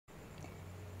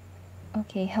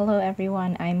Okay, hello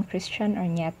everyone. I'm Kristianne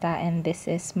Ornieta and this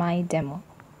is my demo.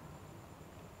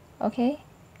 Okay,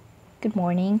 good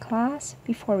morning class.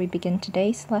 Before we begin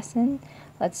today's lesson,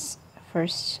 let's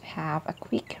first have a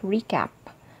quick recap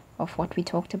of what we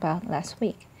talked about last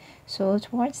week. So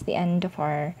towards the end of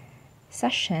our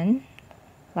session,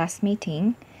 last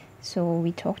meeting,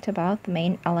 we talked about the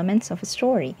main elements of a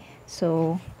story.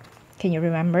 So can you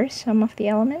remember some of the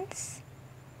elements?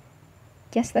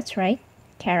 Yes, that's right.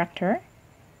 Character,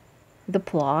 the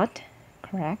plot,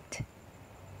 correct?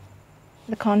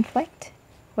 The conflict.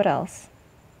 What else?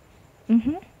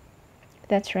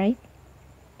 That's right.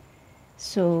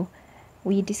 So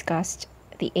we discussed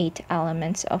the 8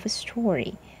 elements of a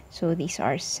story. So these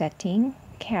are setting,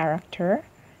 character,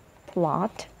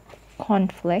 plot,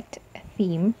 conflict,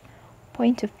 theme,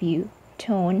 point of view,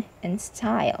 tone, and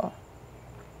style.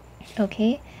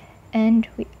 Okay, and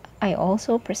I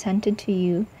also presented to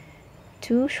you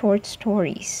 2 short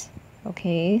stories.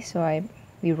 Okay, so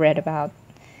we read about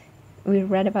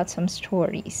some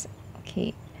stories.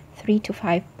 Okay, 3 to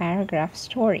 5 paragraph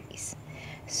stories.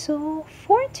 So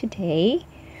for today,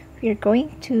 we are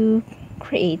going to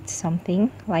create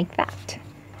something like that.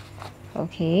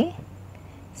 Okay,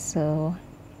 so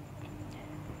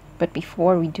but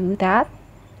before we do that,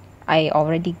 I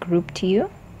already grouped you.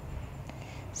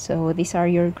 So these are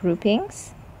your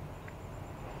groupings.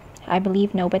 I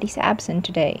believe nobody's absent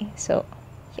today, so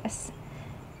yes,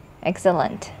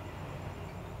 excellent.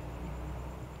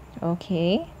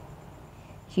 Okay,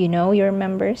 you know your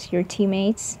members, your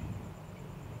teammates.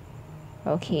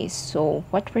 Okay, so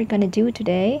what we're gonna do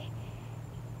today,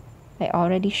 I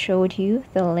already showed you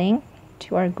the link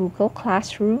to our Google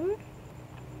Classroom.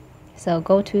 So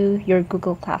go to your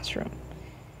Google Classroom.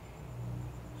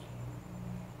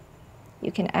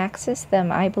 You can access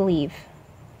them, I believe.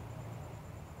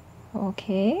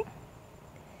 Okay.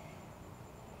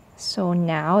 So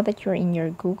now that you're in your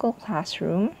Google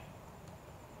Classroom,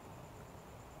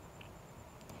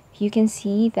 you can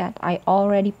see that I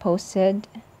already posted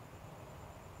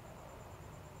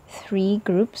 3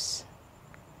 groups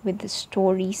with the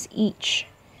stories each.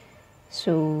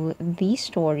 So these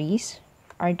stories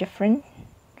are different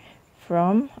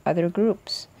from other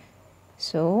groups.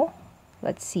 So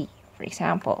let's see. For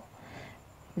example,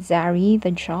 Zari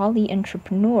the Jolly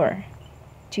Entrepreneur.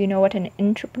 Do you know what an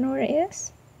entrepreneur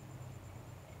is?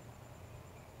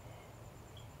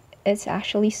 It's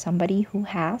actually somebody who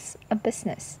has a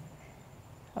business.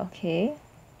 Okay,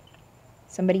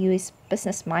 somebody who is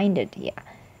business minded. Yeah.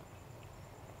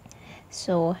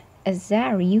 So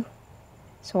Azari,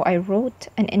 so I wrote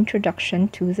an introduction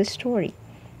to the story.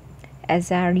 As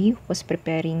Zari was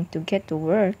preparing to get to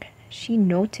work, she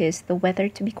noticed the weather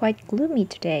to be quite gloomy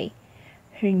today.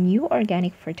 Her new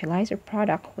organic fertilizer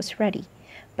product was ready,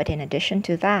 but in addition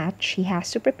to that, she has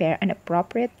to prepare an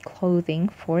appropriate clothing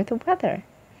for the weather.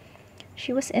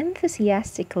 She was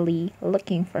enthusiastically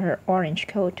looking for her orange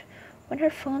coat when her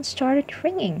phone started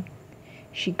ringing.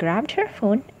 She grabbed her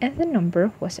phone and the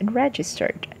number wasn't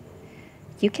registered.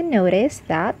 You can notice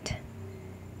that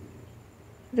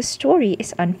the story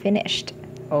is unfinished.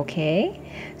 Okay,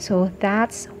 so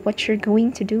that's what you're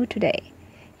going to do today.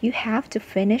 You have to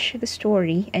finish the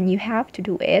story and you have to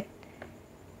do it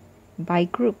by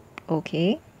group.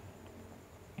 Okay,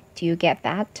 do you get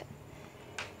that?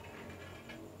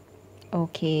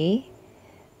 Okay,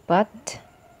 but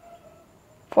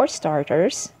for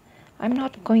starters, I'm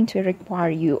not going to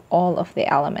require you all of the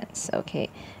elements. Okay,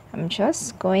 I'm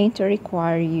just going to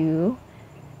require you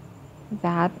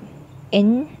that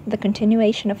in the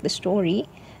continuation of the story,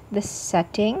 the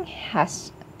setting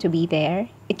has to be there.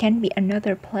 It can be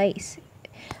another place.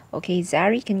 Okay,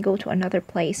 Zari can go to another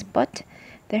place, but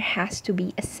there has to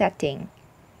be a setting.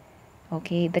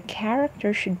 Okay, the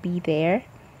character should be there.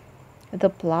 The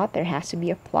plot, there has to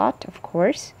be a plot, of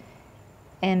course.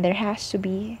 And there has to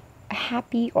be a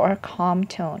happy or a calm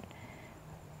tone.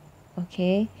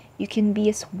 Okay, you can be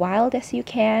as wild as you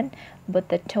can, but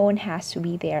the tone has to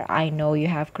be there. I know you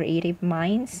have creative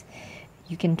minds.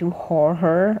 You can do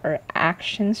horror or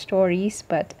action stories,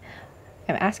 but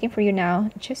I'm asking for you now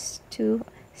just to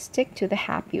stick to the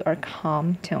happy or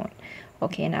calm tone.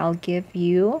 Okay, and I'll give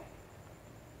you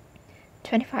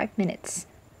 25 minutes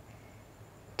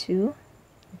to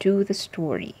do the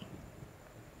story.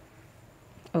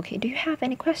 Okay, do you have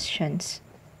any questions?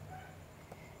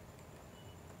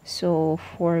 So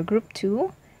for group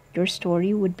 2, your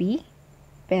story would be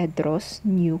Pedro's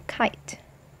new kite.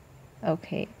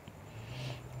 Okay.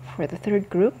 For the third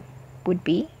group would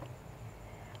be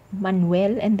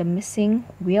Manuel and the missing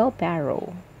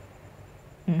wheelbarrow.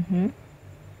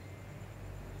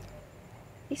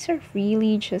 These are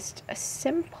really just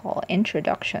simple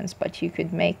introductions, but you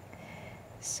could make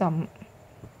some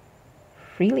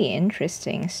really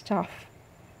interesting stuff.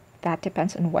 That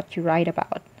depends on what you write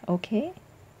about, okay?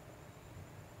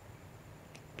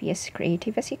 Be as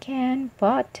creative as you can,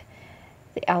 but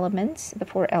the elements, the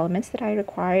 4 elements that I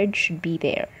required should be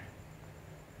there.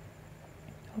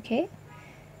 Okay?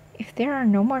 If there are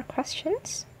no more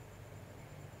questions,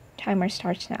 timer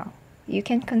starts now. You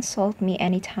can consult me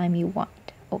anytime you want.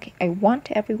 Okay, I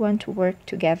want everyone to work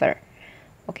together.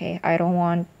 Okay, I don't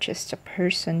want just a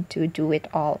person to do it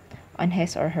all on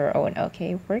his or her own.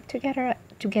 Okay, work together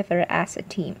as a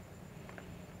team.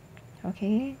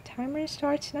 Okay, timer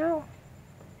starts now.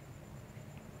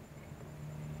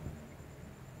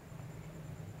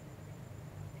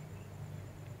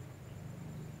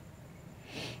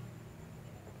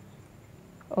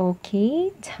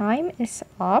 Okay, time is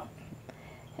up,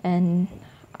 and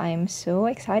I'm so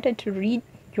excited to read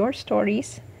your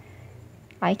stories.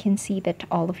 I can see that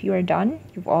all of you are done.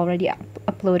 You've already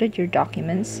uploaded your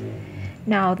documents.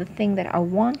 Now, the thing that I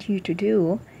want you to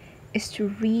do is to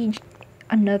read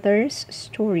another's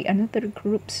story, another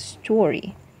group's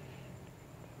story.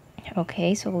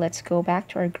 Okay, so let's go back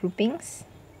to our groupings.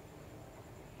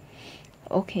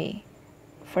 Okay,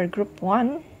 for group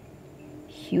 1,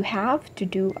 you have to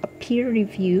do a peer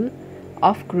review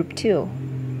of group 2.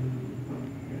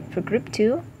 For group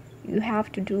 2, you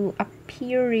have to do a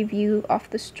peer review of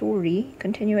the story,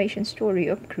 continuation story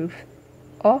of group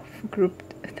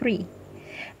 3.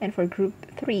 And for group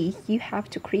 3, you have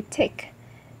to critique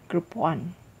group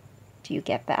 1. Do you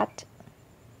get that?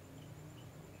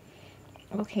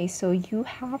 Okay, so you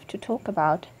have to talk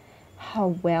about how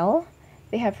well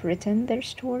they have written their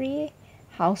story,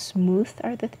 how smooth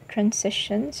are the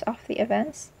transitions of the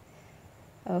events.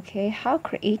 Okay, how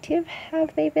creative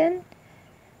have they been?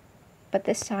 But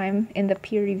this time in the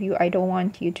peer review, I don't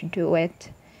want you to do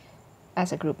it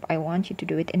as a group. I want you to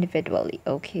do it individually,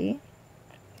 okay?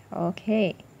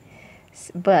 Okay.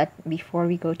 But before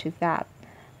we go to that,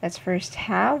 let's first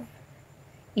have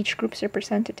each group's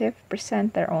representative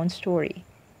present their own story.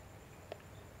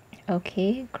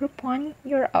 Okay, group 1,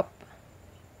 you're up.